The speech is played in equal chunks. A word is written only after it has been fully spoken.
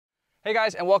Hey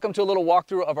guys, and welcome to a little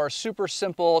walkthrough of our super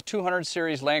simple 200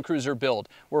 series Land Cruiser build.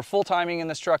 We're full timing in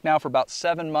this truck now for about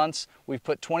 7 months. We've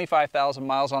put 25,000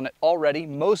 miles on it already,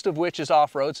 most of which is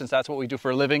off-road since that's what we do for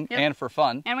a living and for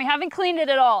fun. And we haven't cleaned it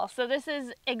at all, so this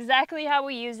is exactly how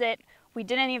we use it. We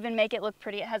didn't even make it look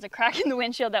pretty. It has a crack in the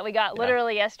windshield that we got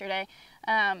literally yesterday.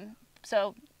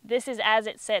 So this is as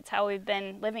it sits, how we've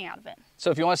been living out of it.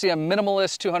 So if you want to see a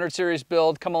minimalist 200 series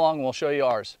build, come along and we'll show you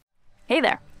ours. Hey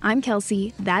there. I'm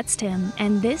Kelsey, that's Tim,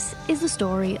 and this is the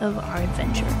story of our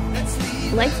adventure.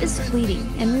 Life is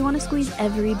fleeting, and we want to squeeze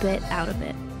every bit out of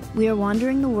it. We are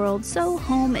wandering the world, so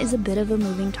home is a bit of a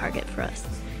moving target for us.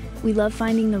 We love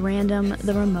finding the random,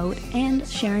 the remote, and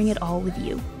sharing it all with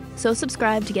you. So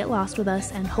subscribe to get lost with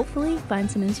us and hopefully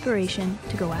find some inspiration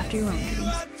to go after your own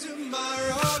dreams.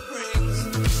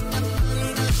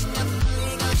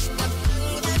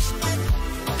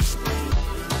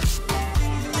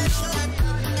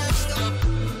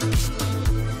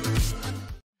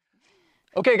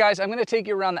 Okay guys, I'm going to take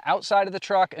you around the outside of the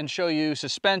truck and show you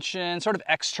suspension, sort of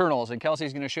externals, and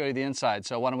Kelsey's going to show you the inside,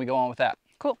 so why don't we go on with that?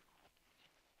 Cool.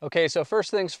 Okay, so first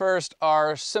things first,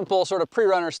 our simple sort of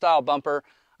pre-runner style bumper.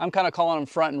 I'm kind of calling them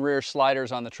front and rear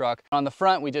sliders on the truck. On the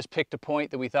front, we just picked a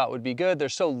point that we thought would be good.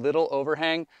 There's so little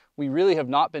overhang. We really have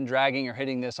not been dragging or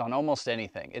hitting this on almost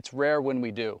anything. It's rare when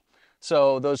we do.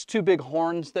 So those two big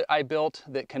horns that I built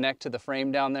that connect to the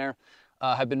frame down there,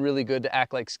 have been really good to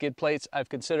act like skid plates. I've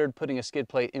considered putting a skid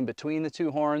plate in between the two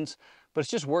horns, but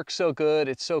it's just worked so good.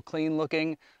 It's so clean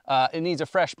looking. It needs a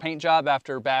fresh paint job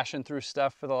after bashing through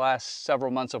stuff for the last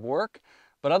several months of work,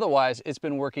 but otherwise it's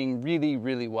been working really,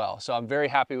 really well. So I'm very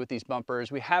happy with these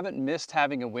bumpers. We haven't missed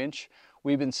having a winch.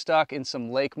 We've been stuck in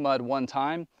some lake mud one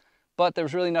time, but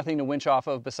there's really nothing to winch off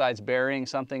of besides burying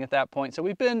something at that point. So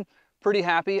we've been pretty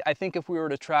happy. I think if we were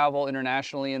to travel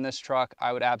internationally in this truck,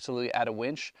 I would absolutely add a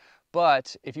winch.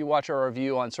 But if you watch our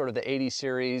review on sort of the 80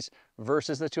 series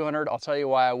versus the 200, I'll tell you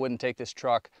why I wouldn't take this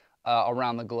truck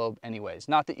around the globe anyways.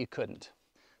 Not that you couldn't.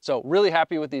 So really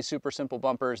happy with these super simple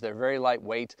bumpers. They're very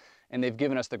lightweight and they've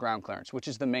given us the ground clearance, which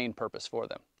is the main purpose for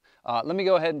them. Let me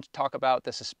go ahead and talk about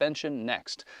the suspension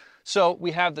next. So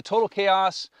we have the Total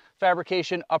Chaos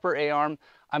fabrication upper A-arm.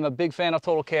 I'm a big fan of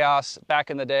Total Chaos. Back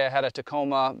in the day, I had a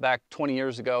Tacoma back 20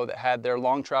 years ago that had their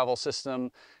long travel system,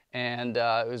 and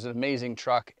it was an amazing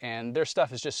truck, and their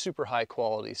stuff is just super high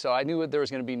quality. So I knew there was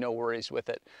going to be no worries with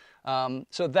it.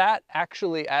 So that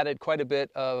actually added quite a bit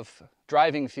of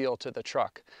driving feel to the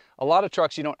truck. A lot of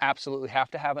trucks, you don't absolutely have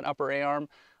to have an upper A-arm.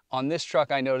 On this truck,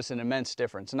 I noticed an immense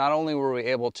difference. Not only were we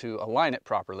able to align it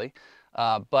properly,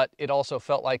 but it also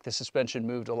felt like the suspension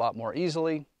moved a lot more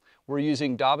easily. We're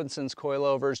using Dobinson's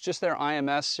coilovers, just their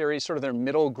IMS series, sort of their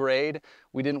middle grade.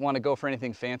 We didn't want to go for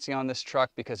anything fancy on this truck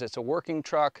because it's a working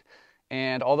truck.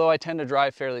 And although I tend to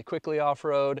drive fairly quickly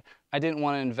off-road, I didn't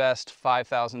want to invest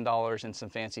 $5,000 in some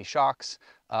fancy shocks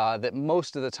that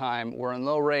most of the time we're in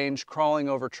low range, crawling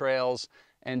over trails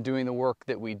and doing the work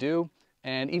that we do.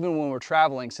 And even when we're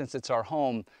traveling, since it's our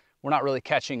home, we're not really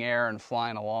catching air and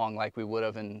flying along like we would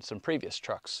have in some previous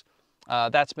trucks.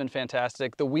 That's been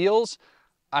fantastic. The wheels,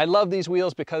 I love these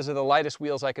wheels because they're the lightest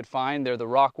wheels I could find. They're the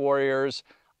Rock Warriors.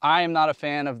 I am not a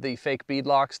fan of the fake bead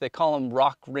locks. They call them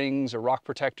rock rings or rock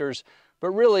protectors, but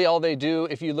really all they do,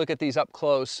 if you look at these up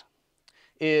close,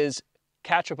 is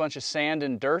catch a bunch of sand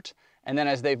and dirt, and then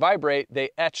as they vibrate,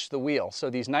 they etch the wheel. So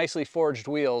these nicely forged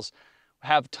wheels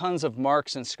have tons of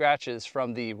marks and scratches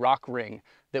from the rock ring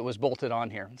that was bolted on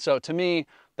here. So to me,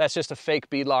 that's just a fake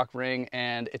beadlock ring,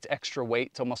 and it's extra weight.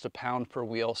 It's almost a pound per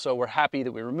wheel. So we're happy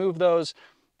that we removed those.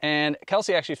 And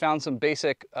Kelsey actually found some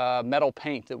basic metal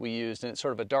paint that we used, and it's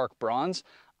sort of a dark bronze.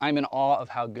 I'm in awe of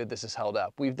how good this has held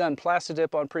up. We've done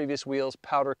Plastidip on previous wheels,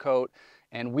 powder coat,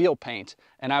 and wheel paint.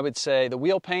 And I would say the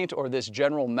wheel paint or this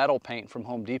general metal paint from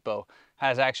Home Depot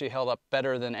has actually held up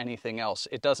better than anything else.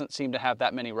 It doesn't seem to have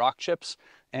that many rock chips,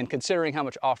 and considering how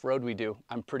much off-road we do,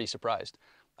 I'm pretty surprised.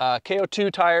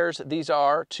 KO2 tires, these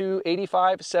are two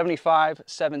 85/75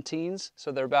 17s,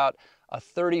 so they're about a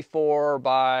 34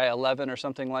 by 11 or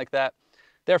something like that.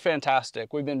 They're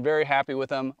fantastic. We've been very happy with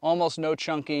them. Almost no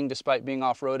chunking despite being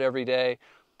off-road every day.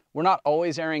 We're not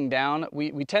always airing down.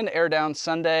 We tend to air down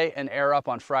Sunday and air up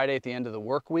on Friday at the end of the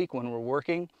work week when we're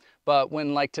working. But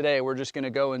when, like today, we're just gonna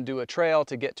go and do a trail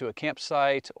to get to a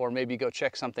campsite or maybe go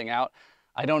check something out,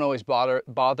 I don't always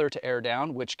bother to air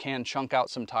down, which can chunk out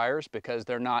some tires because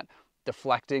they're not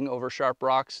deflecting over sharp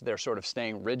rocks. They're sort of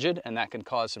staying rigid, and that can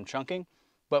cause some chunking.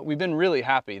 But we've been really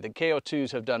happy. The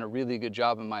KO2s have done a really good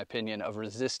job, in my opinion, of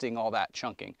resisting all that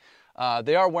chunking.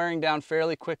 They are wearing down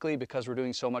fairly quickly because we're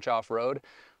doing so much off-road.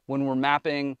 When we're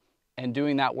mapping and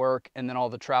doing that work and then all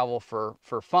the travel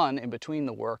for fun in between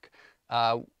the work,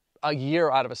 a year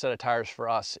out of a set of tires for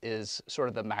us is sort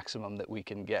of the maximum that we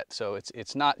can get. So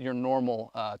it's not your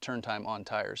normal turn time on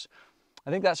tires.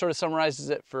 I think that sort of summarizes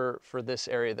it for this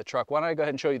area of the truck. Why don't I go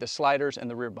ahead and show you the sliders and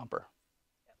the rear bumper.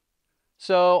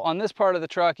 So on this part of the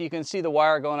truck, you can see the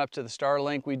wire going up to the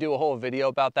Starlink. We do a whole video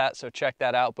about that, so check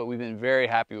that out, but we've been very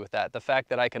happy with that. The fact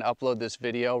that I can upload this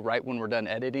video right when we're done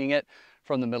editing it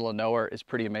from the middle of nowhere is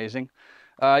pretty amazing.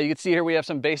 You can see here we have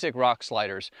some basic rock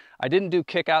sliders. I didn't do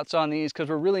kickouts on these because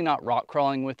we're really not rock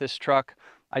crawling with this truck.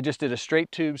 I just did a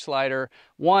straight tube slider.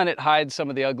 One, it hides some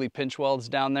of the ugly pinch welds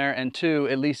down there, and two,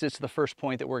 at least it's the first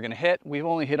point that we're gonna hit. We've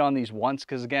only hit on these once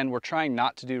because again, we're trying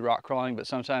not to do rock crawling, but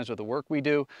sometimes with the work we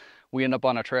do, we end up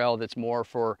on a trail that's more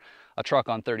for a truck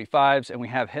on 35s, and we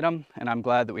have hit them, and I'm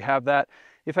glad that we have that.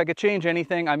 If I could change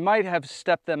anything, I might have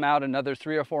stepped them out another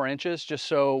 3 or 4 inches, just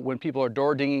so when people are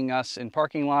door dinging us in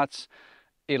parking lots,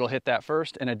 it'll hit that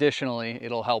first, and additionally,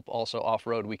 it'll help also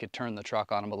off-road. We could turn the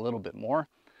truck on them a little bit more.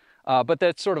 But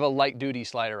that's sort of a light duty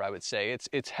slider, I would say.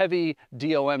 It's heavy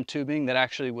DOM tubing that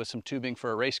actually was some tubing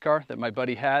for a race car that my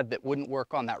buddy had that wouldn't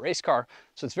work on that race car.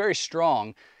 So it's very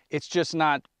strong. It's just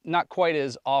not quite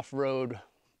as off-road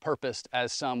purposed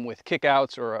as some with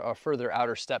kickouts or a further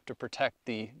outer step to protect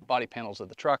the body panels of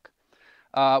the truck.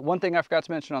 One thing I forgot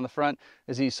to mention on the front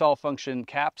is these solve function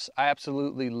caps. I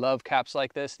absolutely love caps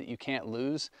like this that you can't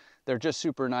lose. They're just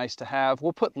super nice to have.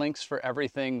 We'll put links for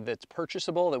everything that's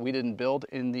purchasable that we didn't build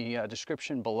in the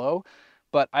description below,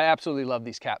 but I absolutely love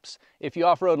these caps. If you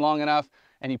off-road long enough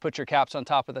and you put your caps on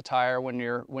top of the tire when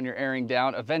you're airing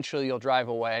down, eventually you'll drive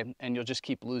away and you'll just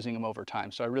keep losing them over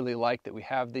time. So I really like that we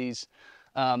have these.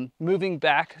 Moving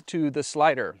back to the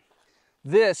slider.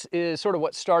 This is sort of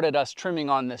what started us trimming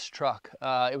on this truck.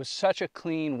 It was such a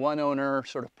clean, one owner,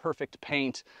 sort of perfect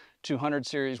paint 200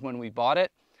 series when we bought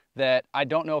it that I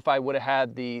don't know if I would have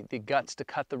had the guts to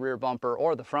cut the rear bumper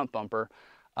or the front bumper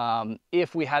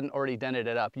if we hadn't already dented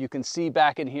it up. You can see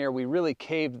back in here, we really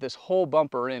caved this whole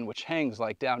bumper in, which hangs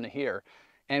like down to here.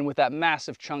 And with that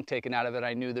massive chunk taken out of it,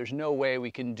 I knew there's no way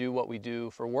we can do what we do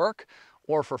for work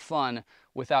or for fun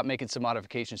without making some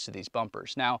modifications to these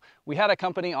bumpers. Now, we had a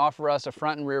company offer us a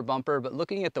front and rear bumper, but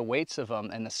looking at the weights of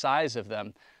them and the size of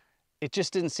them, it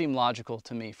just didn't seem logical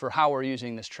to me for how we're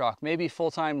using this truck. Maybe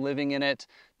full-time living in it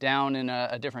down in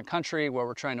a different country where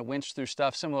we're trying to winch through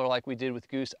stuff similar like we did with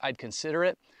Goose, I'd consider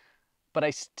it. But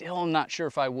I still am not sure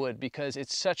if I would because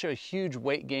it's such a huge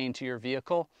weight gain to your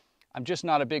vehicle. I'm just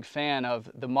not a big fan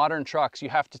of the modern trucks. You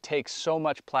have to take so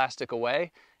much plastic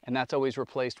away, and that's always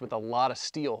replaced with a lot of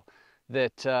steel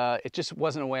that it just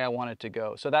wasn't a way I wanted to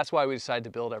go. So that's why we decided to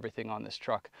build everything on this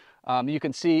truck. You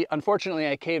can see, unfortunately,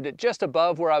 I caved it just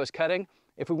above where I was cutting.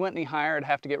 If we went any higher, I'd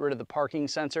have to get rid of the parking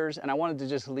sensors, and I wanted to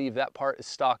just leave that part as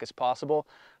stock as possible.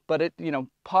 But it,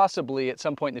 possibly at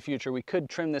some point in the future, we could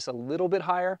trim this a little bit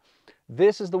higher.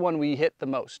 This is the one we hit the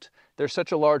most. There's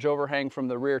such a large overhang from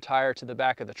the rear tire to the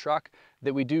back of the truck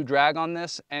that we do drag on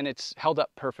this, and it's held up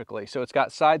perfectly. So it's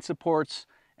got side supports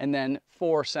and then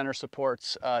 4 center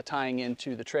supports tying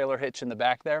into the trailer hitch in the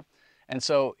back there. And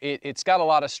so it's got a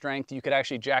lot of strength. You could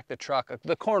actually jack the truck,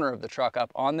 the corner of the truck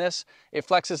up on this. It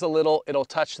flexes a little, it'll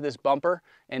touch this bumper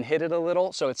and hit it a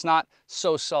little. So it's not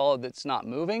so solid that it's not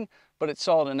moving, but it's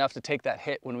solid enough to take that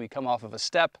hit when we come off of a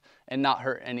step and not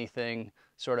hurt anything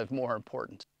sort of more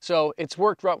important. So it's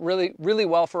worked really, really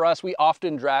well for us. We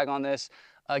often drag on this.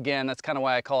 Again, that's kind of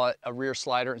why I call it a rear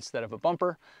slider instead of a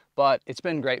bumper, but it's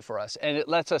been great for us. And it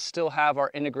lets us still have our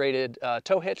integrated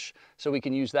tow hitch, so we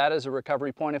can use that as a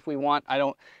recovery point if we want.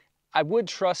 I would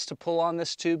trust to pull on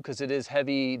this tube because it is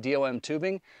heavy DOM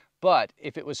tubing, but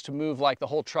if it was to move like the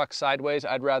whole truck sideways,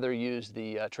 I'd rather use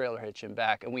the trailer hitch in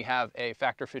back. And we have a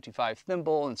factor 55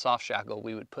 thimble and soft shackle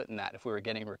we would put in that if we were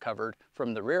getting recovered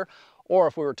from the rear, or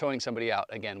if we were towing somebody out,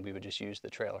 again, we would just use the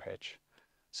trailer hitch.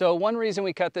 So one reason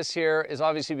we cut this here is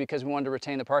obviously because we wanted to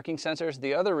retain the parking sensors.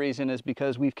 The other reason is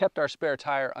because we've kept our spare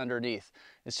tire underneath.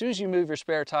 As soon as you move your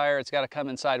spare tire, it's got to come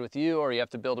inside with you, or you have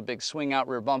to build a big swing out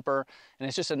rear bumper. And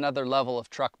it's just another level of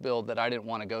truck build that I didn't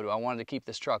want to go to. I wanted to keep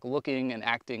this truck looking and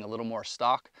acting a little more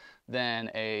stock than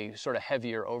a sort of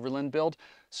heavier Overland build.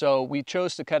 So we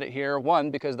chose to cut it here, one,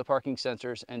 because of the parking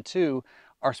sensors, and two,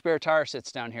 our spare tire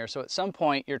sits down here. So at some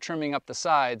point you're trimming up the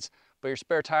sides, but your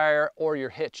spare tire or your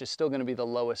hitch is still going to be the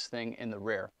lowest thing in the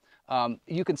rear.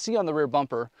 You can see on the rear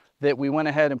bumper that we went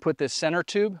ahead and put this center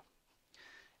tube,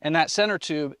 and that center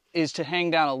tube is to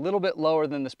hang down a little bit lower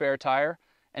than the spare tire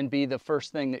and be the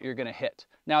first thing that you're going to hit.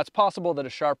 Now it's possible that a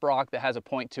sharp rock that has a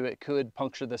point to it could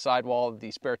puncture the sidewall of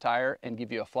the spare tire and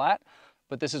give you a flat,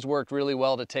 but this has worked really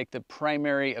well to take the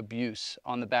primary abuse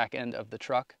on the back end of the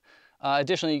truck.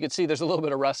 Additionally, you can see there's a little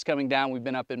bit of rust coming down. We've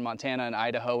been up in Montana and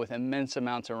Idaho with immense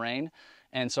amounts of rain.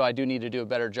 And so I do need to do a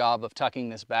better job of tucking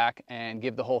this back and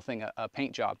give the whole thing a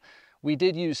paint job. We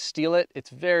did use Steel It. It's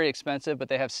very expensive, but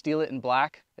they have Steel It in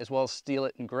black as well as Steel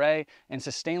It in gray. And it's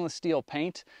a stainless steel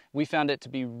paint. We found it to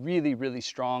be really, really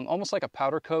strong, almost like a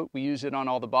powder coat. We use it on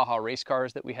all the Baja race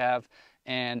cars that we have,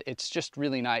 and it's just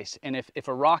really nice. And if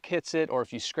a rock hits it or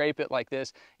if you scrape it like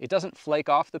this, it doesn't flake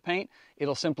off the paint.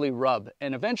 It'll simply rub,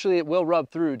 and eventually it will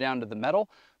rub through down to the metal,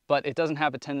 but it doesn't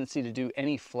have a tendency to do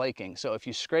any flaking. So if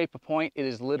you scrape a point, it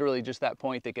is literally just that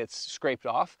point that gets scraped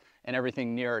off, and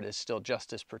everything near it is still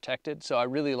just as protected. So I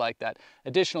really like that.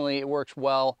 Additionally, it works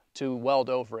well to weld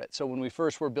over it. So when we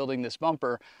first were building this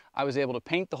bumper, I was able to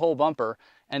paint the whole bumper,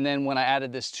 and then when I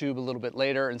added this tube a little bit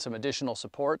later and some additional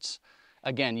supports,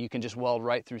 again, you can just weld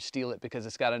right through Steel It because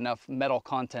it's got enough metal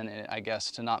content in it, I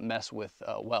guess, to not mess with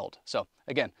weld. So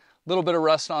again, a little bit of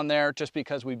rust on there just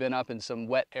because we've been up in some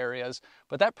wet areas,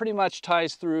 but that pretty much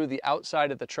ties through the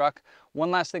outside of the truck. One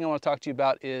last thing I want to talk to you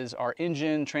about is our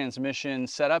engine, transmission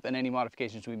setup, and any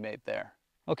modifications we made there.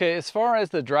 Okay, as far as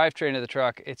the drivetrain of the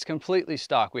truck, it's completely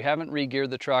stock. We haven't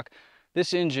re-geared the truck.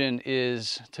 This engine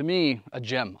is, to me, a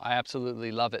gem. I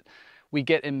absolutely love it. We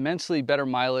get immensely better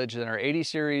mileage than our 80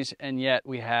 series, and yet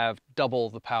we have double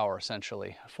the power,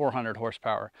 essentially, 400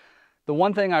 horsepower. The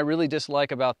one thing I really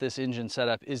dislike about this engine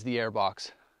setup is the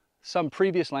airbox. Some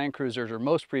previous Land Cruisers, or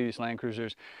most previous Land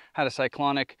Cruisers, had a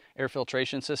cyclonic air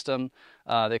filtration system.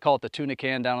 They call it the tuna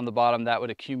can down on the bottom. That would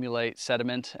accumulate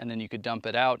sediment, and then you could dump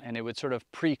it out, and it would sort of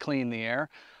pre-clean the air.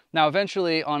 Now,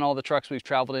 eventually, on all the trucks we've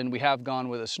traveled in, we have gone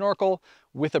with a snorkel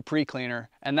with a pre-cleaner,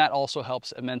 and that also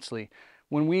helps immensely.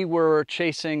 When we were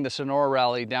chasing the Sonora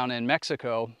Rally down in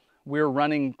Mexico, we were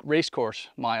running race course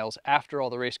miles after all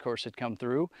the race course had come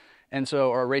through. And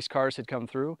so our race cars had come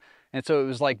through. And so it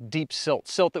was like deep silt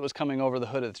that was coming over the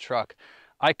hood of the truck.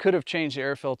 I could have changed the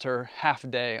air filter half a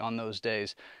day on those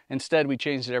days. Instead, we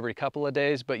changed it every couple of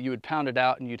days, but you would pound it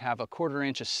out and you'd have a 1/4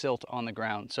 inch of silt on the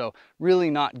ground. So really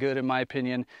not good in my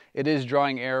opinion. It is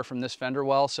drawing air from this fender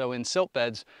well. So in silt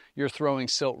beds, you're throwing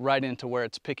silt right into where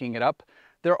it's picking it up.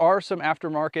 There are some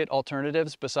aftermarket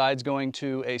alternatives besides going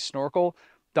to a snorkel.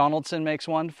 Donaldson makes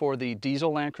one for the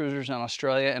diesel Land Cruisers in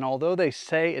Australia, and although they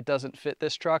say it doesn't fit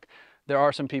this truck, there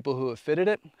are some people who have fitted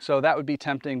it, so that would be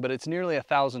tempting, but it's nearly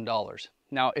 $1,000.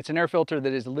 Now, it's an air filter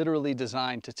that is literally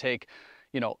designed to take,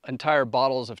 entire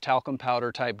bottles of talcum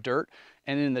powder type dirt,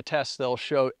 and in the tests they'll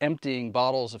show emptying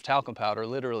bottles of talcum powder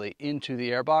literally into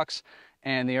the airbox,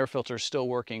 and the air filter is still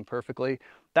working perfectly.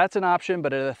 That's an option,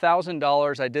 but at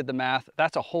 $1,000, I did the math,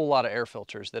 that's a whole lot of air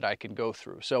filters that I can go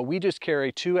through. So we just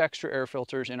carry 2 extra air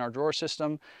filters in our drawer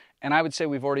system, and I would say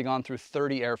we've already gone through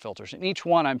 30 air filters. And each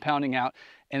one I'm pounding out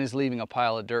and is leaving a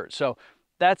pile of dirt. So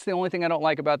that's the only thing I don't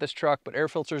like about this truck, but air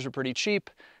filters are pretty cheap,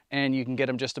 and you can get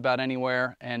them just about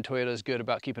anywhere, and Toyota is good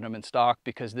about keeping them in stock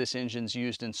because this engine's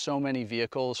used in so many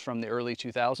vehicles from the early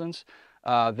 2000s.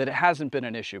 That it hasn't been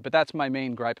an issue, but that's my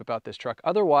main gripe about this truck.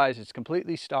 Otherwise, it's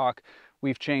completely stock.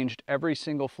 We've changed every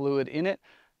single fluid in it,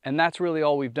 and that's really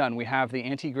all we've done. We have the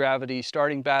anti-gravity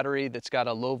starting battery that's got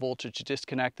a low voltage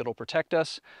disconnect that'll protect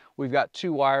us. We've got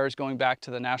 2 wires going back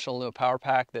to the National Power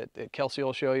Pack that Kelsey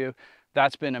will show you.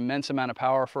 That's been an immense amount of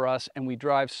power for us, and we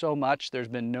drive so much, there's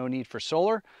been no need for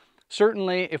solar.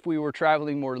 Certainly, if we were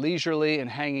traveling more leisurely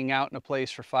and hanging out in a place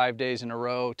for 5 days in a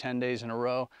row, 10 days in a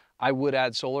row, I would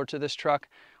add solar to this truck.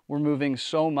 We're moving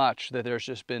so much that there's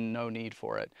just been no need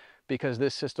for it because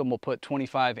this system will put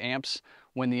 25 amps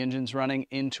when the engine's running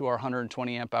into our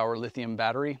 120 amp hour lithium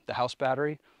battery, the house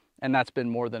battery, and that's been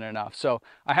more than enough. So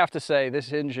I have to say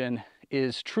this engine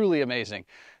is truly amazing.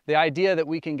 The idea that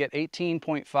we can get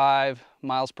 18.5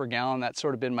 miles per gallon, that's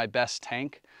sort of been my best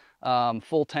tank.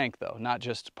 Full tank though, not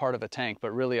just part of a tank, but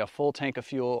really a full tank of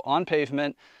fuel on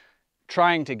pavement,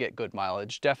 trying to get good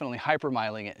mileage, definitely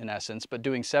hypermiling it in essence, but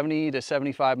doing 70 to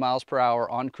 75 miles per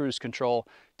hour on cruise control,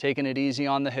 taking it easy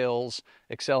on the hills,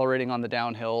 accelerating on the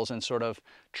downhills, and sort of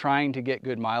trying to get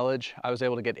good mileage. I was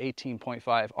able to get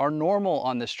 18.5. Our normal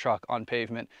on this truck on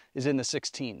pavement is in the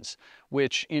 16s,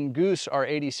 which in Goose, our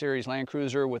 80 series Land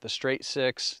Cruiser with a straight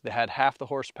 6 that had half the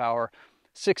horsepower,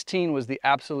 16 was the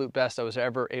absolute best I was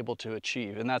ever able to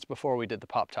achieve. And that's before we did the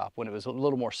pop top, when it was a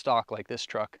little more stock like this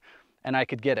truck. And I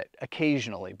could get it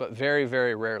occasionally, but very,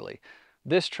 very rarely.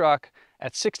 This truck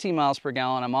at 16 miles per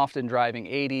gallon, I'm often driving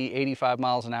 80, 85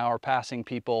 miles an hour, passing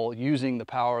people, using the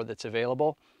power that's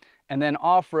available. And then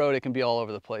off-road, it can be all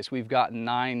over the place. We've gotten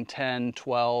 9, 10,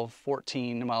 12,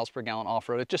 14 miles per gallon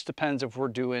off-road. It just depends if we're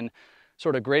doing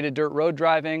sort of graded dirt road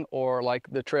driving or like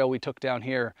the trail we took down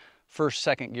here, first,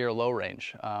 second gear, low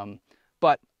range.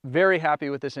 But Very happy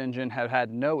with this engine, have had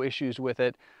no issues with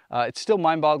it. It's still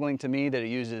mind-boggling to me that it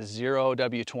uses 0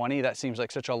 W20. That seems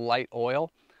like such a light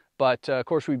oil. But of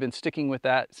course, we've been sticking with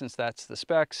that since that's the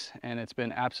specs, and it's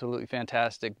been absolutely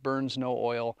fantastic. Burns no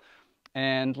oil.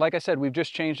 And like I said, we've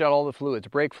just changed out all the fluids,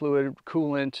 brake fluid,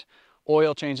 coolant,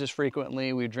 oil changes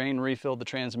frequently. We drain and refilled the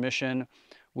transmission.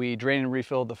 We drain and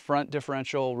refilled the front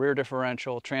differential, rear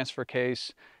differential, transfer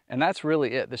case, and that's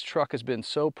really it. This truck has been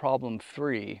so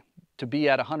problem-free. To be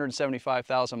at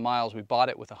 175,000 miles, we bought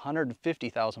it with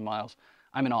 150,000 miles.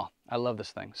 I'm in awe. I love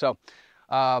this thing. So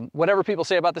whatever people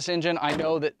say about this engine, I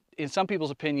know that in some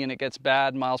people's opinion, it gets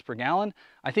bad miles per gallon.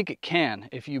 I think it can.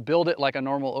 If you build it like a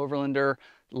normal Overlander,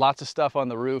 lots of stuff on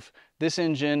the roof, this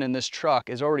engine and this truck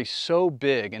is already so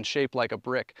big and shaped like a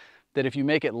brick that if you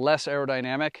make it less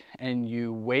aerodynamic and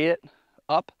you weigh it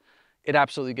up, it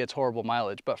absolutely gets horrible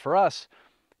mileage. But for us,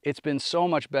 it's been so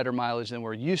much better mileage than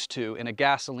we're used to in a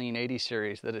gasoline 80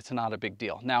 series that it's not a big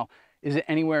deal. Now, is it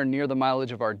anywhere near the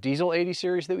mileage of our diesel 80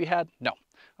 series that we had? No.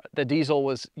 The diesel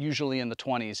was usually in the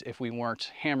 20s if we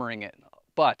weren't hammering it.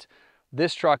 But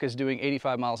this truck is doing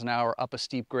 85 miles an hour up a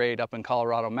steep grade up in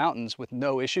Colorado mountains with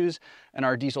no issues, and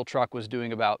our diesel truck was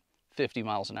doing about 50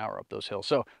 miles an hour up those hills.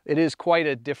 So it is quite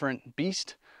a different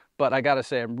beast, but I gotta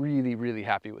say I'm really, really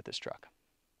happy with this truck.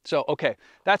 So, okay,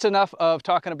 that's enough of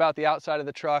talking about the outside of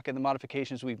the truck and the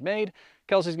modifications we've made.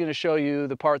 Kelsey's gonna show you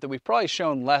the part that we've probably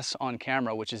shown less on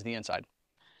camera, which is the inside.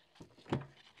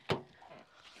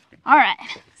 All right,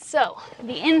 so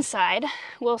the inside,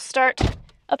 we'll start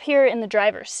up here in the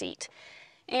driver's seat.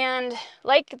 And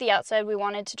like the outside, we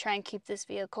wanted to try and keep this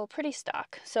vehicle pretty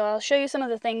stock. So I'll show you some of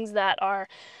the things that are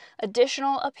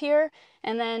additional up here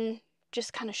and then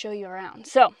just kind of show you around.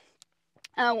 So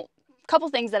a couple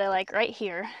things that I like right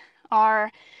here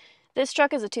are this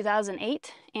truck is a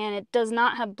 2008 and it does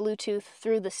not have Bluetooth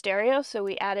through the stereo. So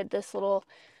we added this little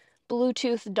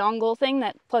Bluetooth dongle thing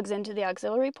that plugs into the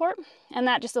auxiliary port. And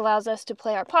that just allows us to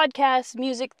play our podcasts,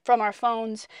 music from our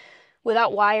phones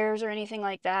without wires or anything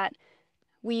like that.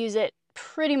 We use it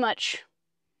pretty much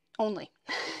only.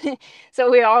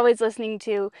 So we're always listening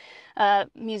to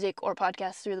music or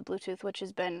podcasts through the Bluetooth, which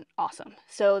has been awesome.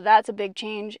 So that's a big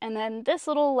change. And then this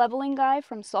little leveling guy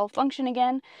from Solve Function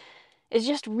again is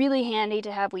just really handy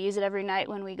to have. We use it every night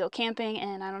when we go camping,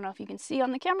 and I don't know if you can see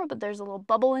on the camera, but there's a little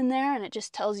bubble in there and it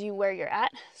just tells you where you're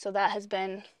at. So that has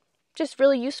been just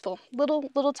really useful.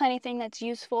 Little tiny thing that's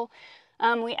useful.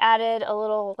 We added a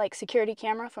little like security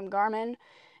camera from Garmin,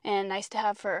 and nice to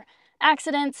have for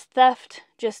accidents, theft,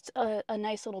 just a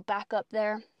nice little backup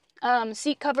there.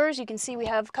 Seat covers, you can see we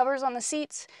have covers on the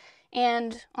seats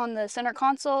and on the center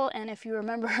console. And if you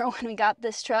remember when we got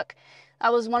this truck,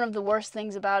 that was one of the worst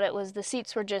things about it, was the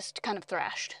seats were just kind of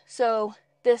thrashed. So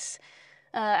this,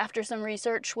 after some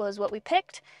research, was what we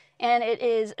picked, and it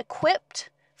is equipped,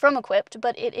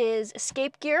 but it is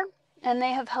escape gear, and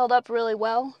they have held up really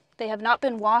well. They have not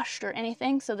been washed or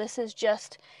anything, so this is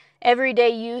just everyday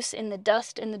use in the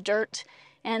dust and the dirt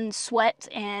and sweat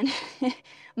and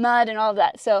mud and all of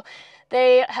that. So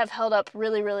they have held up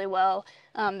really, really well.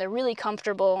 They're really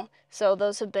comfortable, so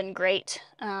those have been great.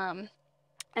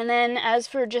 And then as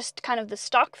for just kind of the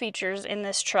stock features in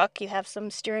this truck, you have some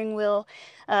steering wheel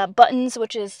buttons,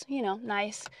 which is, you know,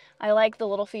 nice. I like the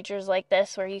little features like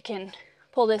this where you can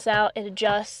pull this out, it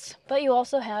adjusts, but you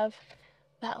also have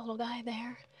that little guy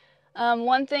there.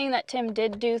 One thing that Tim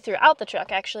did do throughout the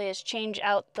truck actually is change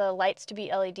out the lights to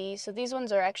be LED. So these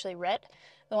ones are actually red.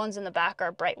 The ones in the back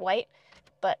are bright white,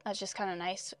 but that's just kind of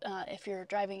nice if you're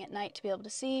driving at night to be able to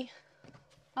see.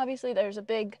 Obviously there's a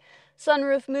big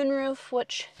sunroof, moonroof,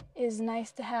 which is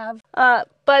nice to have.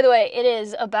 By the way, it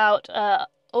is about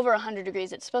over 100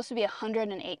 degrees. It's supposed to be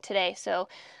 108 today, so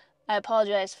I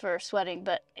apologize for sweating,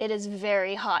 but it is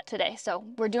very hot today. So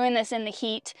we're doing this in the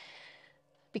heat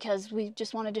because we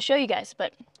just wanted to show you guys.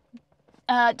 But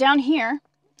down here,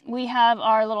 we have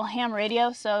our little ham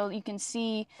radio, so you can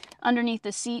see underneath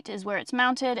the seat is where it's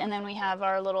mounted, and then we have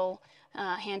our little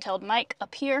handheld mic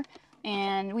up here.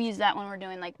 And we use that when we're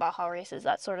doing like Baja races,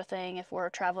 that sort of thing. If we're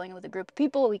traveling with a group of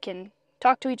people, we can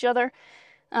talk to each other.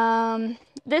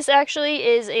 This actually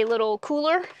is a little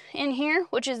cooler in here,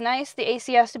 which is nice. The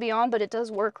AC has to be on, but it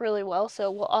does work really well. So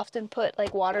we'll often put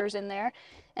like waters in there,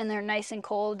 and they're nice and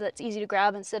cold. That's easy to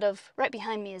grab. Instead of right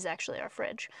behind me is actually our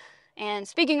fridge. And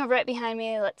speaking of right behind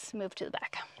me, let's move to the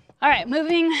back. All right,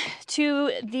 moving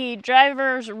to the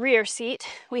driver's rear seat,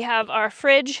 we have our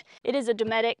fridge. It is a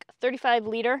Dometic 35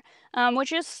 liter,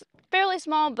 which is fairly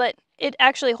small, but it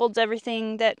actually holds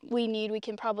everything that we need. We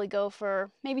can probably go for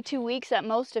maybe 2 weeks at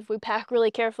most if we pack really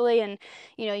carefully and,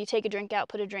 you know, you take a drink out,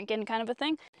 put a drink in kind of a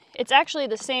thing. It's actually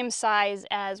the same size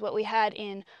as what we had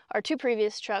in our 2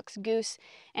 previous trucks, Goose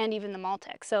and even the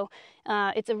Maltec. So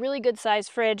it's a really good size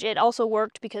fridge. It also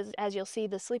worked because, as you'll see,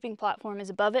 the sleeping platform is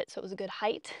above it, so it was a good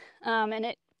height. And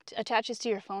it attaches to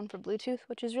your phone for Bluetooth,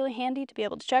 which is really handy to be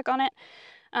able to check on it.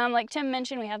 Like Tim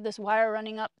mentioned, we have this wire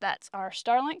running up. That's our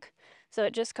Starlink. So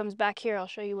it just comes back here. I'll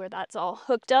show you where that's all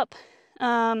hooked up.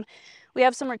 We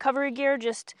have some recovery gear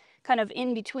just kind of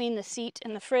in between the seat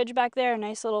and the fridge back there. A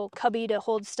nice little cubby to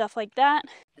hold stuff like that.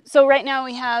 So right now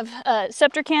we have a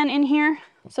Scepter can in here.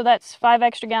 So that's 5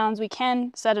 extra gallons. We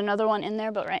can set another one in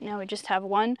there, but right now we just have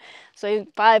one. So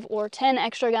 5 or 10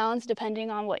 extra gallons depending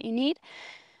on what you need.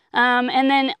 And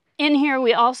then in here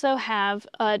we also have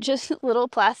just little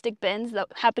plastic bins that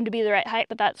happen to be the right height,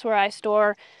 but that's where I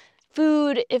store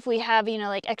food. If we have, you know,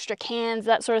 like extra cans,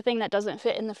 that sort of thing that doesn't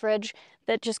fit in the fridge,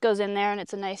 that just goes in there, and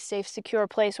it's a nice, safe, secure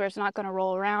place where it's not going to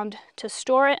roll around to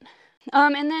store it.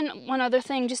 And then one other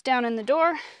thing, just down in the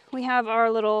door, we have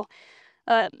our little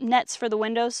nets for the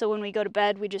windows. So when we go to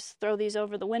bed, we just throw these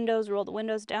over the windows, roll the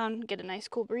windows down, get a nice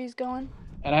cool breeze going.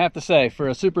 And I have to say, for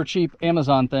a super cheap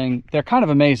Amazon thing, they're kind of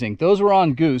amazing. Those were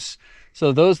on Goose.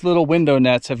 So those little window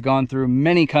nets have gone through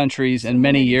many countries and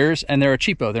many years, and they're a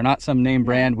cheapo. They're not some name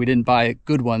brand. We didn't buy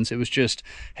good ones. It was just,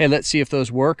 hey, let's see if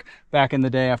those work. Back in the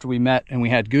day after we met and we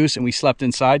had Goose and we slept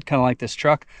inside, kind of like this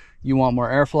truck, you want more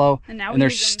airflow, and they're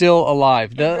still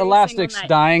alive. The elastic's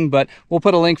dying, but we'll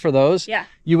put a link for those. Yeah.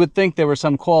 You would think they were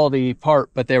some quality part,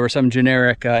 but they were some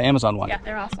generic Amazon one. Yeah,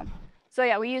 they're awesome. So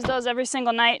yeah, we use those every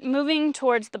single night. Moving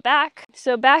towards the back.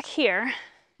 So back here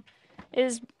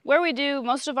is where we do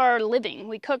most of our living.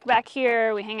 We cook back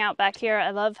here, we hang out back here.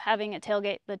 I love having a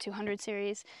tailgate. The 200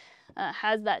 series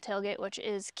has that tailgate, which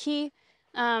is key.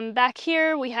 Back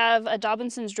here we have a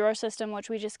Dobinson's drawer system, which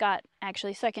we just got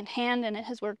actually secondhand, and it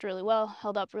has worked really well,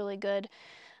 held up really good.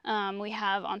 We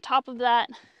have on top of that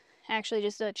actually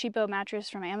just a cheapo mattress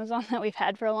from Amazon that we've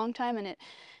had for a long time, and it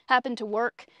happened to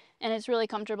work, and it's really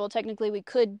comfortable. Technically we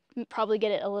could probably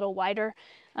get it a little wider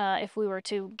if we were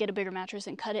to get a bigger mattress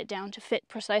and cut it down to fit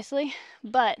precisely,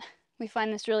 but we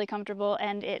find this really comfortable,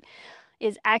 and it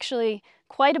is actually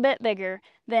quite a bit bigger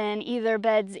than either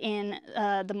beds in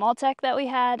the Maltec that we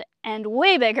had, and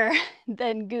way bigger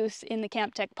than Goose in the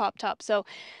Camp Tech Pop Top. So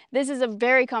this is a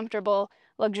very comfortable,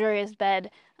 luxurious bed.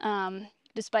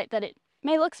 Despite that it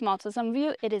may look small to some of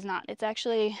you, it is not. It's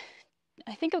actually,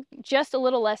 I think, just a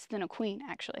little less than a queen,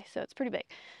 actually, so it's pretty big.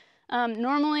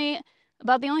 Normally,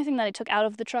 about the only thing that I took out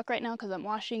of the truck right now because I'm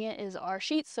washing it is our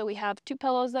sheets. So we have 2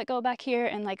 pillows that go back here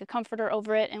and like a comforter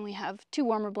over it, and we have 2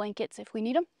 warmer blankets if we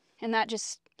need them. And that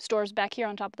just stores back here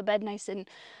on top of the bed, nice and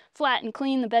flat and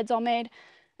clean. The bed's all made.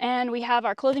 And we have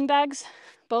our clothing bags,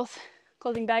 both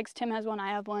clothing bags. Tim has one, I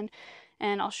have one.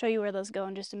 And I'll show you where those go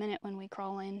in just a minute when we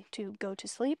crawl in to go to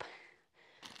sleep.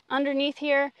 Underneath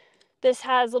here, this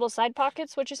has little side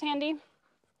pockets, which is handy.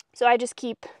 So I just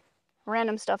keep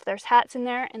random stuff. There's hats in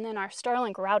there, and then our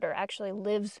Starlink router actually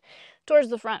lives towards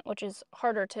the front, which is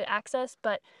harder to access,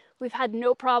 but we've had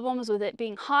no problems with it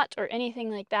being hot or anything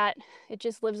like that. It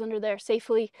just lives under there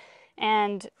safely,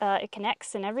 and it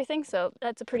connects and everything, so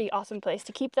that's a pretty awesome place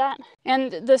to keep that.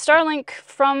 And the Starlink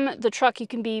from the truck, you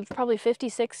can be probably 50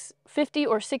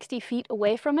 or 60 feet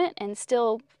away from it and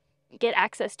still get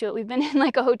access to it. We've been in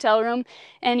like a hotel room,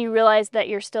 and you realize that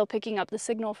you're still picking up the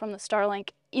signal from the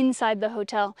Starlink inside the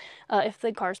hotel if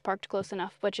the car's parked close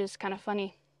enough, which is kind of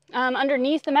funny.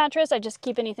 Underneath the mattress, I just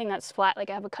keep anything that's flat, like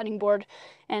I have a cutting board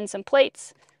and some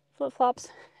plates, flip-flops.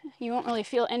 You won't really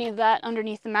feel any of that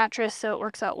underneath the mattress, so it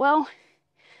works out well.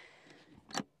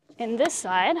 In this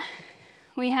side,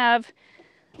 we have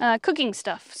cooking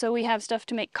stuff. So we have stuff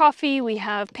to make coffee, we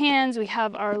have pans, we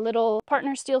have our little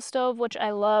partner steel stove, which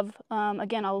I love.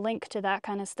 Again, I'll link to that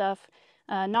kind of stuff.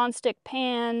 Non-stick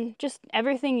pan, just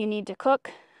everything you need to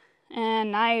cook,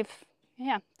 and knife.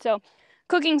 Yeah, so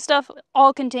cooking stuff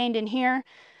all contained in here.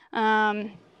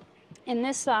 In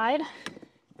this side,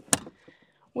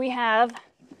 we have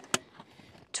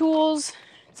tools.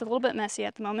 It's a little bit messy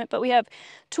at the moment, but we have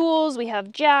tools, we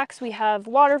have jacks, we have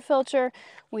water filter,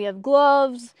 we have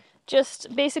gloves.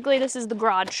 Just basically, this is the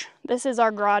garage. This is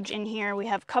our garage in here. We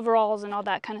have coveralls and all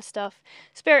that kind of stuff.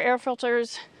 Spare air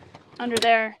filters under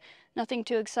there. Nothing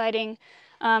too exciting.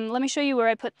 Let me show you where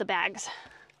I put the bags.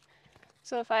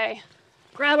 So if I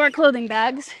grab our clothing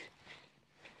bags,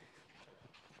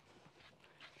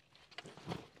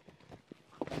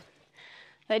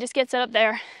 they just get set up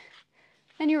there,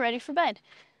 and you're ready for bed.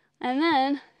 And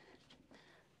then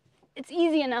it's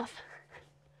easy enough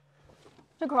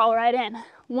to crawl right in.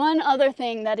 One other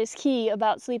thing that is key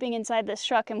about sleeping inside this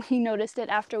truck, and we noticed it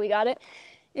after we got it,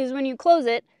 is when you close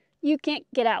it, you can't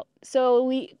get out.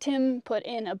 So Tim put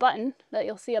in a button that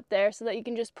you'll see up there so that you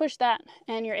can just push that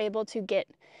and you're able to get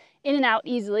in and out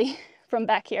easily from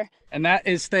back here. And that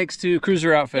is thanks to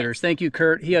Cruiser Outfitters. Thank you,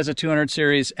 Kurt. He has a 200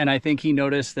 series, and I think he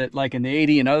noticed that like in the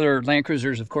 80 and other Land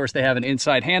Cruisers, of course, they have an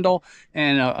inside handle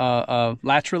and a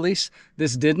latch release.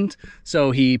 This didn't.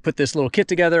 So he put this little kit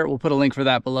together. We'll put a link for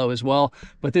that below as well.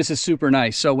 But this is super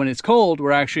nice. So when it's cold,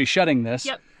 we're actually shutting this.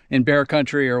 Yep. In bear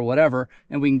country or whatever,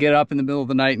 and we can get up in the middle of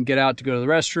the night and get out to go to the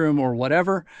restroom or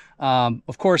whatever.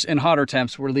 Of course, in hotter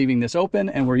temps, we're leaving this open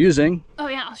and we're using... Oh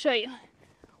yeah, I'll show you.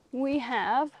 We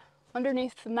have,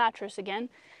 underneath the mattress again,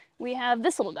 we have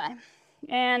this little guy.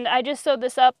 And I just sewed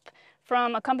this up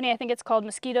from a company, I think it's called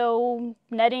Mosquito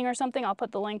Netting or something. I'll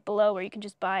put the link below where you can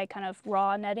just buy kind of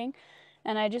raw netting.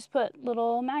 And I just put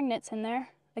little magnets in there.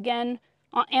 Again,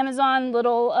 on Amazon,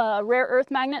 little rare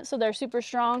earth magnets, so they're super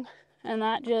strong. And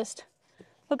that just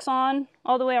hooks on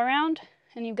all the way around,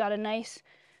 and you've got a nice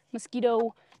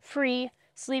mosquito-free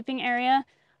sleeping area.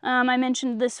 I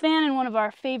mentioned this fan in one of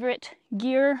our favorite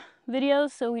gear videos,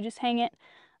 so we just hang it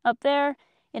up there.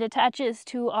 It attaches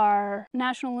to our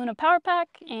National Luna Power Pack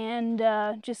and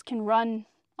just can run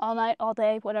all night, all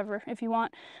day, whatever, if you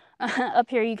want. Up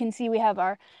here you can see we have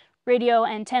our radio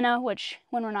antenna, which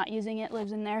when we're not using it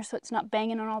lives in there, so it's not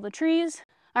banging on all the trees.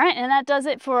 All right, and that does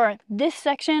it for this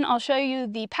section. I'll show you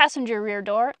the passenger rear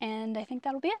door, and I think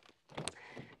that'll be it.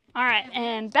 All right,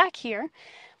 and back here,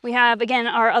 we have, again,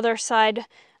 our other side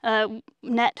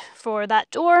net for that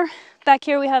door. Back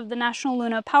here, we have the National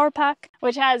Luna Power Pack,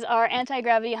 which has our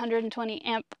anti-gravity 120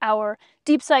 amp hour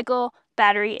deep cycle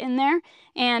battery in there.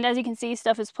 And as you can see,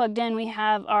 stuff is plugged in. We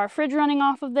have our fridge running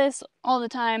off of this all the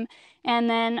time, and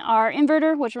then our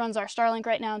inverter, which runs our Starlink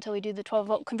right now until we do the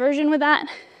 12-volt conversion with that.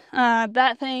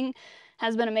 That thing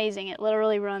has been amazing. It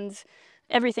literally runs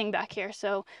everything back here.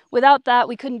 So without that,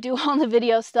 we couldn't do all the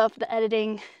video stuff, the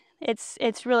editing.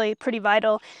 It's really pretty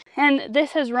vital. And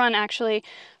this has run actually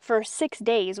for 6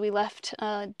 days. We left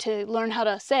to learn how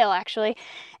to sail actually.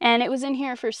 And it was in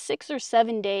here for 6 or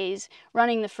 7 days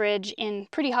running the fridge in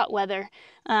pretty hot weather.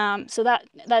 So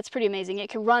that's pretty amazing. It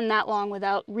can run that long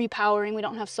without repowering. We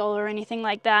don't have solar or anything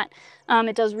like that.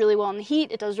 It does really well in the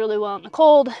heat. It does really well in the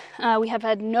cold. We have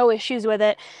had no issues with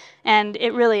it. And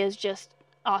it really is just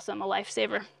awesome, a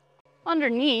lifesaver.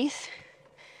 Underneath,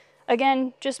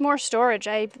 again, just more storage.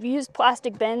 I've used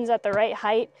plastic bins at the right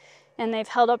height and they've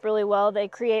held up really well. They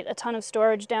create a ton of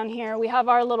storage down here. We have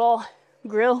our little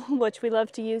grill, which we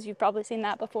love to use. You've probably seen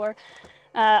that before.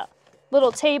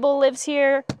 Little table lives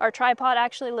here. Our tripod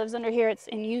actually lives under here. It's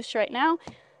in use right now.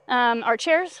 Our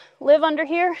chairs live under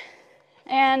here.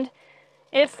 And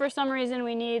if for some reason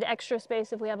we need extra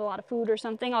space, if we have a lot of food or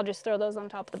something, I'll just throw those on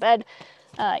top of the bed.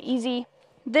 Easy.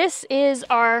 This is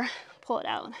our, pull it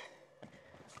out,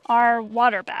 our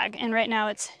water bag, and right now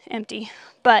it's empty,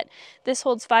 but this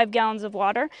holds 5 gallons of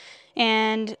water,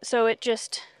 and so it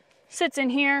just sits in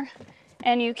here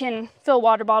and you can fill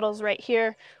water bottles right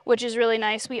here, which is really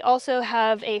nice. We also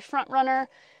have a front runner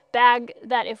bag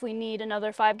that if we need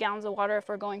another 5 gallons of water if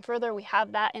we're going further, we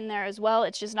have that in there as well.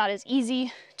 It's just not as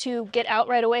easy to get out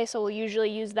right away, so we'll usually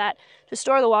use that to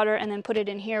store the water and then put it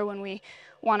in here when we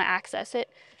want to access it.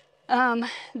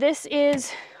 This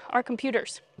is our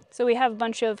computers. So we have a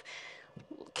bunch of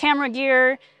camera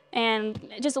gear and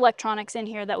just electronics in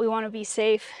here that we want to be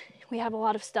safe. We have a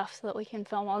lot of stuff so that we can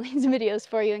film all these videos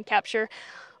for you and capture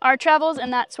our travels,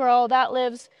 and that's where all that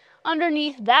lives.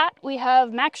 Underneath that, we have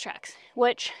MaxTrax,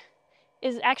 which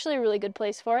is actually a really good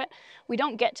place for it. We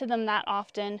don't get to them that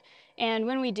often, and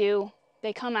when we do,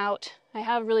 they come out. I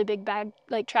have really big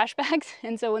trash bags,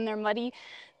 and so when they're muddy,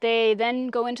 they then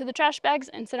go into the trash bags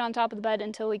and sit on top of the bed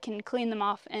until we can clean them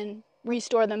off and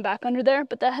restore them back under there,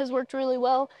 but that has worked really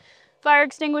well. Fire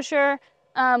extinguisher.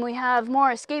 We have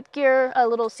more escape gear, a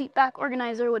little seat back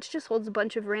organizer, which just holds a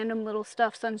bunch of random little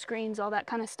stuff, sunscreens, all that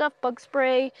kind of stuff, bug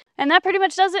spray. And that pretty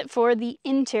much does it for the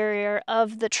interior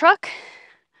of the truck.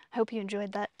 I hope you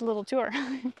enjoyed that little tour.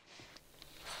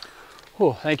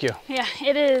 Oh, thank you. Yeah,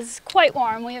 it is quite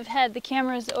warm. We have had the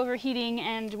cameras overheating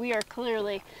and we are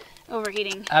clearly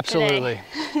overheating. Absolutely.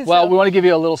 Today. Well, we want to give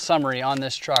you a little summary on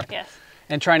this truck. Yes.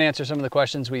 And try and answer some of the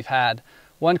questions we've had.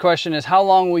 One question is, how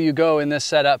long will you go in this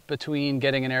setup between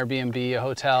getting an Airbnb, a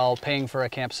hotel, paying for a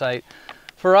campsite?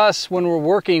 For us, when we're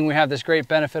working, we have this great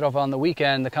benefit of on the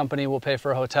weekend, the company will pay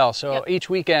for a hotel. So each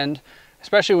weekend,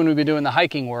 especially when we've been doing the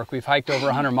hiking work, we've hiked over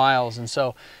 100 miles, and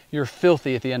so you're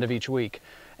filthy at the end of each week.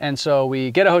 And so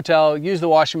we get a hotel, use the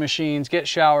washing machines, get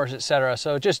showers, etc.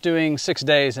 So just doing 6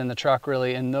 days in the truck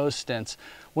really in those stints.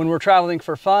 When we're traveling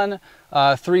for fun,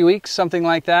 3 weeks, something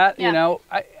like that, you know,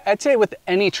 I'd say with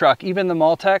any truck, even the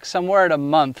Maltec, somewhere at a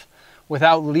month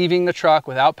without leaving the truck,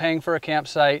 without paying for a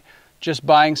campsite, just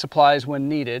buying supplies when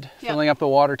needed, filling up the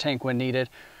water tank when needed.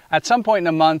 At some point in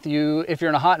a month, if you're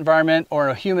in a hot environment or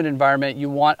a humid environment, you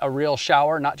want a real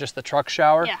shower, not just the truck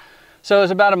shower. Yeah. So it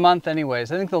was about a month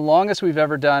anyways. I think the longest we've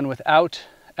ever done without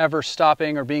ever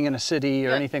stopping or being in a city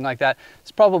or anything like that,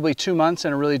 it's probably 2 months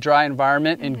in a really dry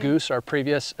environment in Goose, our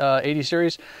previous 80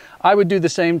 series. I would do the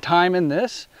same time in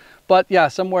this, but yeah,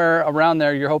 somewhere around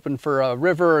there, you're hoping for a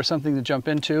river or something to jump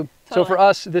into. So for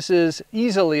us, this is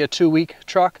easily a 2-week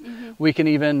truck. We can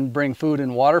even bring food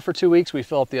and water for 2 weeks. We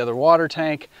fill up the other water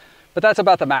tank, but that's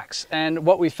about the max. And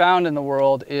what we found in the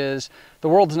world is the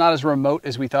world's not as remote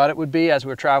as we thought it would be as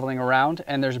we're traveling around,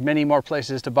 and there's many more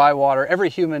places to buy water. Every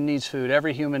human needs food,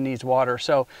 every human needs water.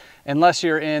 So unless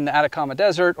you're in the Atacama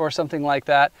Desert or something like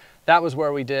that, that was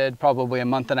where we did probably a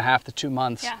month and a half to 2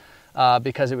 months.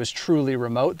 Because it was truly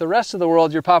remote. The rest of the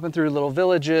world, you're popping through little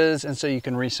villages, and so you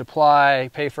can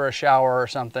resupply, pay for a shower or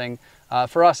something.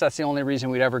 For us, that's the only reason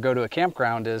we'd ever go to a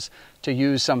campground, is to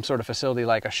use some sort of facility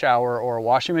like a shower or a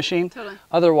washing machine.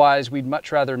 Otherwise, we'd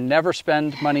much rather never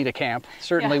spend money to camp.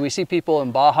 Certainly, we see people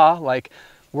in Baja, like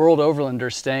World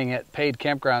Overlanders, staying at paid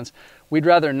campgrounds. We'd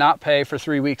rather not pay for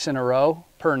 3 weeks in a row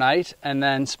per night and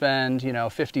then spend, you know,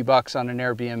 50 bucks on an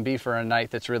Airbnb for a night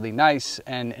that's really nice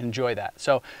and enjoy that.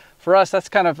 So for us, that's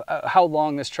kind of how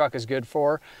long this truck is good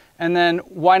for. And then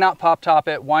why not pop top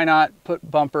it? Why not put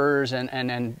bumpers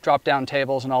and drop down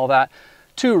tables and all that?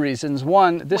 2 reasons.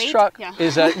 One, this truck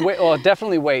is well,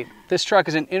 definitely weight. This truck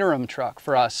is an interim truck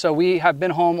for us. So we have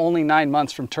been home only 9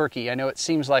 months from Turkey. I know it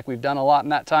seems like we've done a lot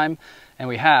in that time, and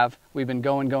we have. We've been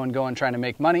going, trying to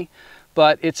make money.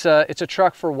 But it's a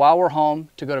truck for while we're home,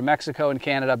 to go to Mexico and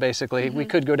Canada, basically. We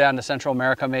could go down to Central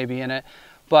America maybe in it,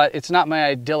 but it's not my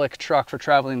idyllic truck for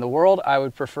traveling the world. I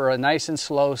would prefer a nice and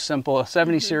slow, simple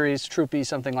 70 series, Troopy,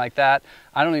 something like that.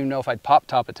 I don't even know if I'd pop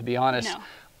top it, to be honest. No.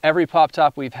 Every pop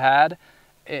top we've had,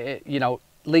 you know,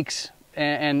 leaks,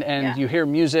 and you hear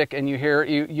music, and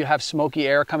you have smoky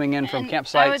air coming in from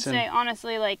campsites. I would say,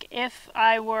 honestly, like, if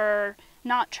I were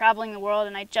not traveling the world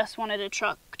and I just wanted a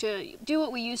truck to do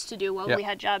what we used to do while we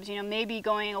had jobs, you know, maybe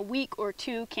going a week or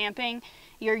 2 camping,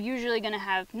 you're usually going to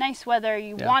have nice weather,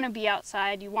 you want to be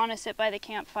outside, you want to sit by the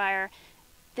campfire.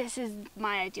 This is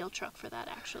my ideal truck for that,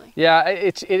 actually. Yeah,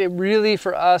 it really,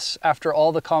 for us, after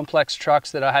all the complex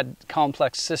trucks that I had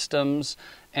complex systems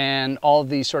and all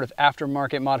these sort of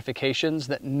aftermarket modifications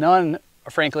that none,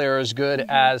 frankly, are as good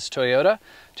as Toyota.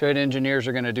 Toyota engineers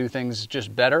are going to do things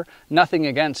just better. Nothing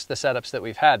against the setups that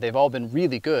we've had. They've all been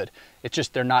really good. It's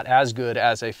just they're not as good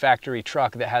as a factory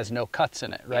truck that has no cuts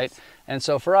in it, right? Yes. And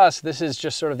so for us, this is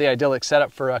just sort of the idyllic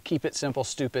setup for a keep it simple,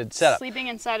 stupid setup. Sleeping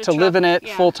inside a truck. To live in it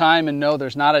full time and know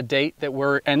there's not a date that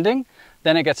we're ending,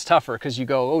 then it gets tougher because you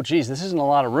go, oh geez, this isn't a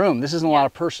lot of room. This isn't a lot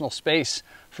of personal space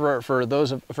for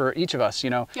each of us, you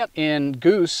know. In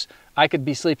Goose, I could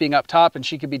be sleeping up top and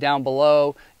she could be down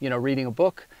below, you know, reading a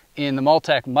book. In the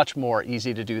Maltec, much more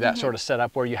easy to do that sort of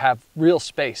setup where you have real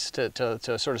space to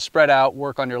sort of spread out,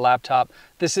 work on your laptop.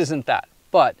 This isn't that.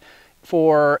 But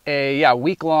for a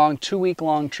week-long,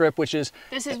 2-week-long trip, which is...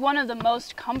 This is one of the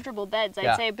most comfortable beds,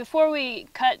 I'd say. Before we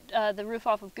cut the roof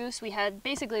off of Goose, we had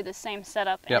basically the same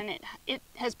setup, and it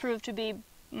has proved to be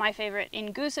my favorite.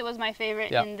 In Goose, it was my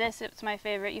favorite. In this, it's my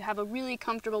favorite. You have a really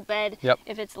comfortable bed.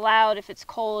 If it's loud, if it's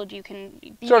cold, you can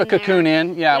be sort of cocoon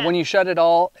in. When you shut it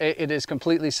all, it is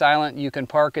completely silent. You can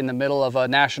park in the middle of a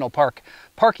national park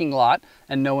parking lot,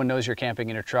 and no one knows you're camping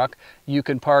in your truck. You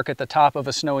can park at the top of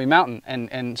a snowy mountain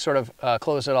and sort of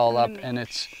close it all up, and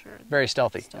it's very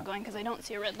stealthy. Still going because I don't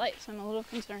see a red light, so I'm a little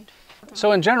concerned.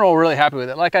 So in general, we're really happy with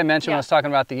it. Like I mentioned when I was talking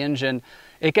about the engine,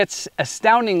 it gets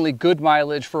astoundingly good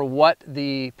mileage for what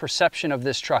the perception of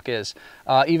this truck is.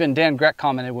 Even Dan Grech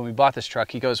commented when we bought this truck,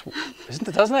 he goes,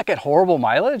 doesn't that get horrible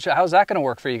mileage? How's that going to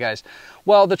work for you guys?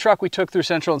 Well, the truck we took through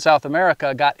Central and South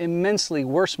America got immensely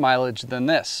worse mileage than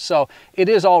this. So it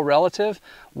is all relative.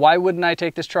 Why wouldn't I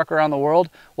take this truck around the world?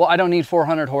 Well, I don't need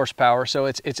 400 horsepower, so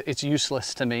it's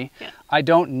useless to me. I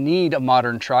don't need a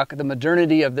modern truck. The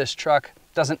modernity of this truck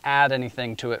doesn't add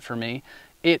anything to it for me.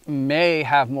 It may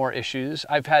have more issues.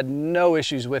 I've had no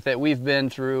issues with it. We've been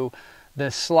through the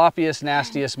sloppiest,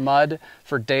 nastiest mud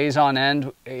for days on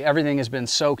end. Everything has been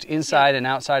soaked inside and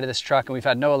outside of this truck, and we've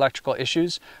had no electrical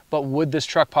issues. But would this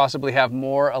truck possibly have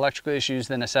more electrical issues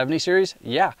than a 70 series?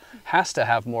 Yeah, has to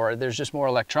have more. There's just more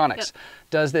electronics.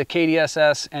 Does the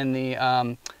KDSS and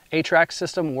the A-Track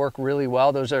system work really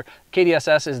well?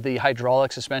 KDSS is the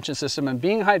hydraulic suspension system, and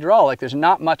being hydraulic, there's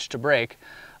not much to brake.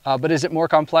 But is it more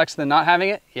complex than not having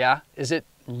it? Yeah. Is it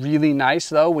really nice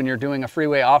though when you're doing a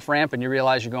freeway off-ramp and you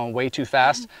realize you're going way too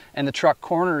fast and the truck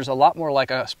corners a lot more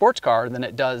like a sports car than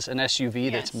it does an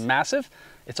SUV that's massive.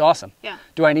 It's awesome. Yeah.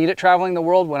 Do I need it traveling the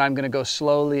world when I'm going to go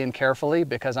slowly and carefully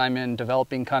because I'm in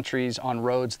developing countries on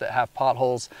roads that have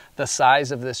potholes the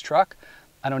size of this truck?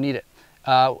 I don't need it.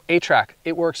 A-Track,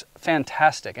 it works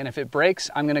fantastic. And if it breaks,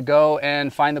 I'm going to go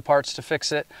and find the parts to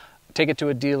fix it, take it to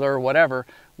a dealer, whatever.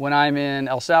 When I'm in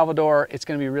El Salvador, it's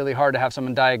going to be really hard to have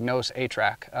someone diagnose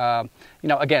A-Track. You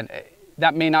know, again,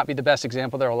 that may not be the best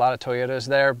example. There are a lot of Toyotas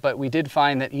there, but we did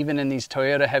find that even in these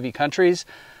Toyota heavy countries,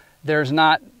 there's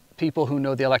not people who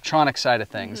know the electronic side of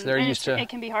things. They're used to... It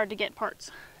can be hard to get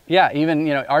parts. Yeah, even,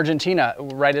 you know, Argentina,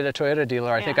 right at a Toyota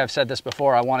dealer, I think I've said this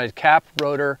before, I wanted cap,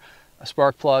 rotor,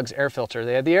 spark plugs, air filter.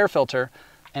 They had the air filter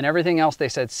and everything else, they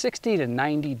said 60 to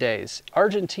 90 days.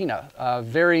 Argentina, a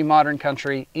very modern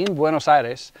country in Buenos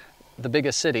Aires, the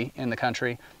biggest city in the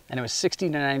country, and it was 60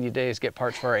 to 90 days to get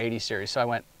parts for our 80 series. So I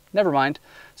went, never mind.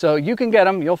 So you can get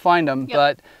them, you'll find them,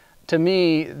 but to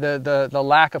me, the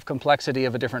lack of complexity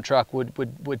of a different truck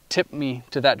would tip me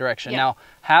to that direction. Now,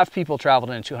 have people traveled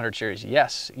in a 200 series?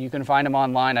 Yes, you can find them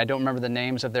online. I don't remember the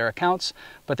names of their accounts,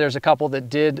 but there's a couple that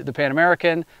did the Pan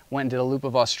American, went and did a loop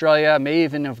of Australia, may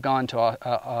even have gone to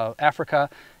Africa,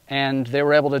 and they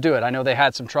were able to do it. I know they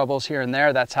had some troubles here and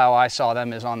there. That's how I saw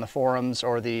them, is on the forums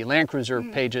or the Land Cruiser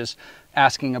pages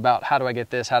asking about how do I get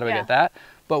this, how do I get that.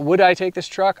 But would I take this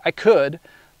truck? I could.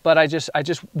 But I just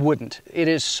wouldn't. It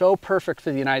is so perfect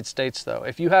for the United States though.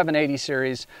 If you have an 80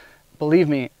 series, believe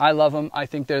me, I love them. I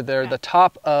think they're the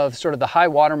top of sort of the high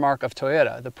watermark of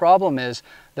Toyota. The problem is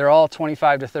they're all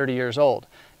 25 to 30 years old.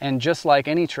 And just like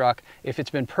any truck, if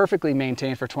it's been perfectly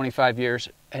maintained for 25 years,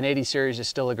 an 80 series is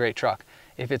still a great truck.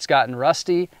 If it's gotten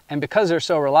rusty, and because they're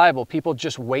so reliable, people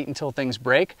just wait until things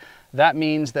break. That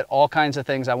means that all kinds of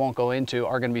things I won't go into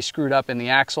are going to be screwed up in the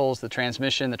axles, the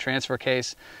transmission, the transfer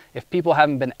case. If people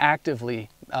haven't been actively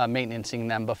maintaining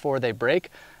them before they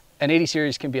break, an 80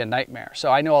 series can be a nightmare.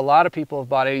 So I know a lot of people have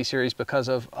bought 80 series because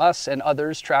of us and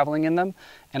others traveling in them,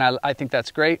 and I think that's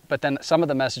great. But then some of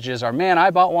the messages are, man, I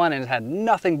bought one and it had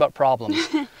nothing but problems.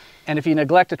 And if you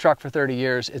neglect a truck for 30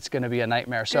 years, it's going to be a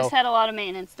nightmare. So just had a lot of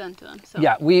maintenance done to them. So.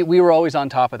 Yeah, we were always on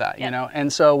top of that, you know.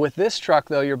 And so with this truck,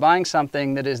 though, you're buying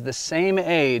something that is the same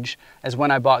age as when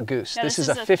I bought Goose. Yeah, this is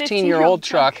a 15-year-old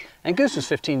truck, and Goose was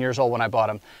 15 years old when I bought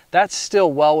him. That's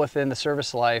still well within the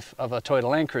service life of a Toyota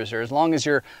Land Cruiser, as long as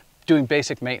you're doing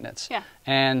basic maintenance. Yeah.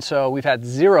 And so we've had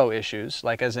zero issues,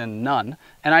 like as in none,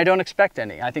 and I don't expect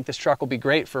any. I think this truck will be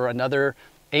great for another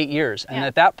 8 years. And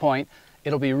at that point,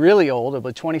 it'll be really old, it'll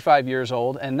be 25 years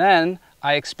old, and then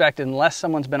I expect, unless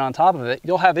someone's been on top of it,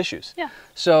 you'll have issues. Yeah.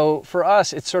 So for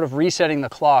us, it's sort of resetting the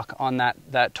clock on that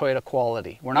Toyota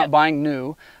quality. We're not buying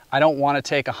new. I don't want to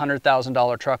take a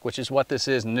 $100,000 truck, which is what this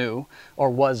is new, or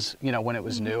was, you know, when it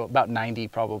was new, about 90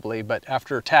 probably, but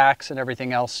after tax and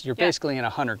everything else, you're basically in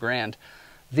 100 grand.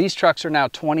 These trucks are now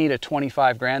 20 to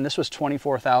 25 grand. This was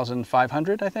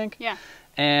 24,500, I think. Yeah.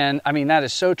 And I mean, that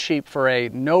is so cheap for a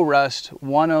no rust,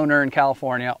 one owner in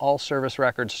California, all service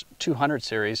records, 200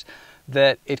 series,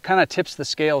 that it kind of tips the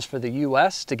scales for the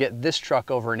US to get this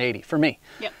truck over an 80 for me.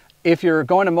 Yep. If you're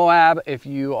going to Moab, if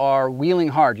you are wheeling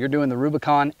hard, you're doing the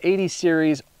Rubicon, 80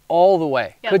 series all the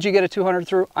way. Yep. Could you get a 200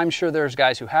 through? I'm sure there's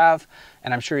guys who have,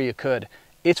 and I'm sure you could.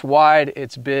 It's wide,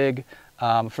 it's big.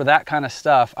 For that kind of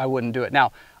stuff, I wouldn't do it.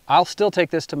 Now, I'll still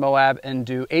take this to Moab and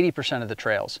do 80% of the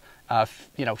trails.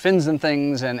 You know, fins and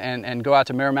things, and go out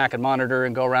to Merrimack and Monitor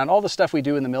and go around. All the stuff we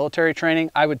do in the military training,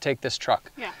 I would take this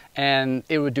truck. Yeah. And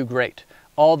it would do great.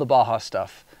 All the Baja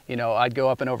stuff. You know, I'd go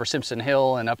up and over Simpson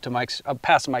Hill and up to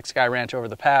past Mike's Sky Ranch over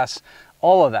the pass.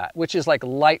 All of that, which is like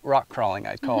light rock crawling,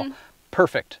 I'd call.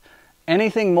 Perfect.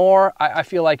 Anything more, I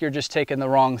feel like you're just taking the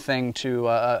wrong thing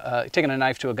to, taking a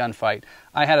knife to a gunfight.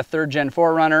 I had a 3rd Gen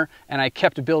 4Runner, and I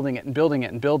kept building it and building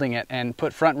it and building it, and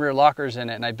put front and rear lockers in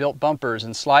it, and I built bumpers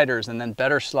and sliders and then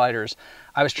better sliders.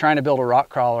 I was trying to build a rock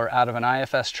crawler out of an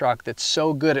IFS truck that's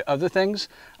so good at other things,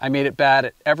 I made it bad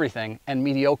at everything and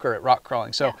mediocre at rock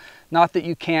crawling. So not that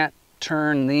you can't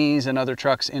turn these and other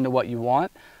trucks into what you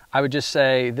want. I would just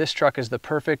say this truck is the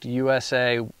perfect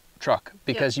USA truck,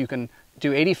 because you can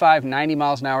do 85, 90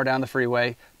 miles an hour down the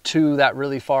freeway to that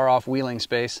really far off wheeling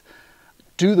space,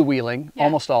 do the wheeling,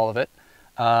 almost all of it.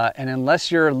 And unless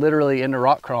you're literally into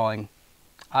rock crawling,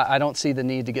 I don't see the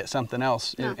need to get something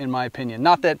else, in my opinion.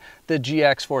 Not that the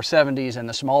GX 470s and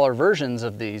the smaller versions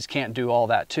of these can't do all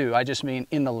that too. I just mean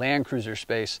in the Land Cruiser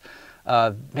space,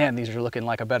 man, these are looking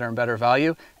like a better and better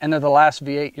value. And they're the last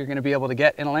V8 you're going to be able to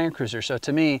get in a Land Cruiser. So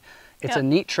to me, It's a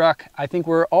neat truck. I think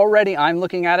I'm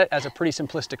looking at it as a pretty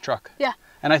simplistic truck. Yeah.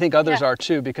 And I think others are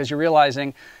too, because you're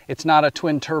realizing it's not a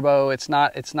twin turbo. It's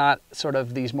not sort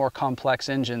of these more complex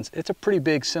engines. It's a pretty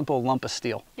big, simple lump of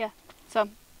steel. Yeah. So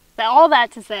all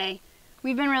that to say,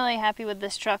 we've been really happy with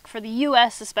this truck. For the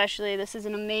US especially, this is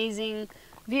an amazing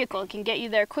vehicle. It can get you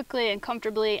there quickly and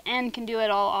comfortably and can do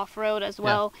it all off-road as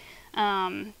well.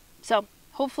 So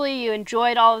hopefully you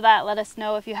enjoyed all of that. Let us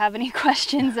know if you have any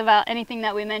questions about anything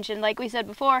that we mentioned. Like we said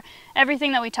before,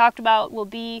 everything that we talked about will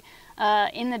be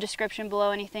in the description below,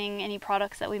 any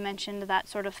products that we mentioned, that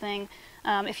sort of thing.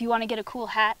 If you want to get a cool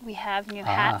hat, we have new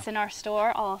hats in our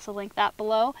store. I'll also link that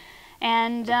below.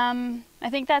 And I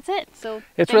think that's it. So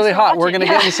it's really hot. We're going to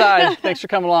get inside. Thanks for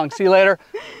coming along. See you later.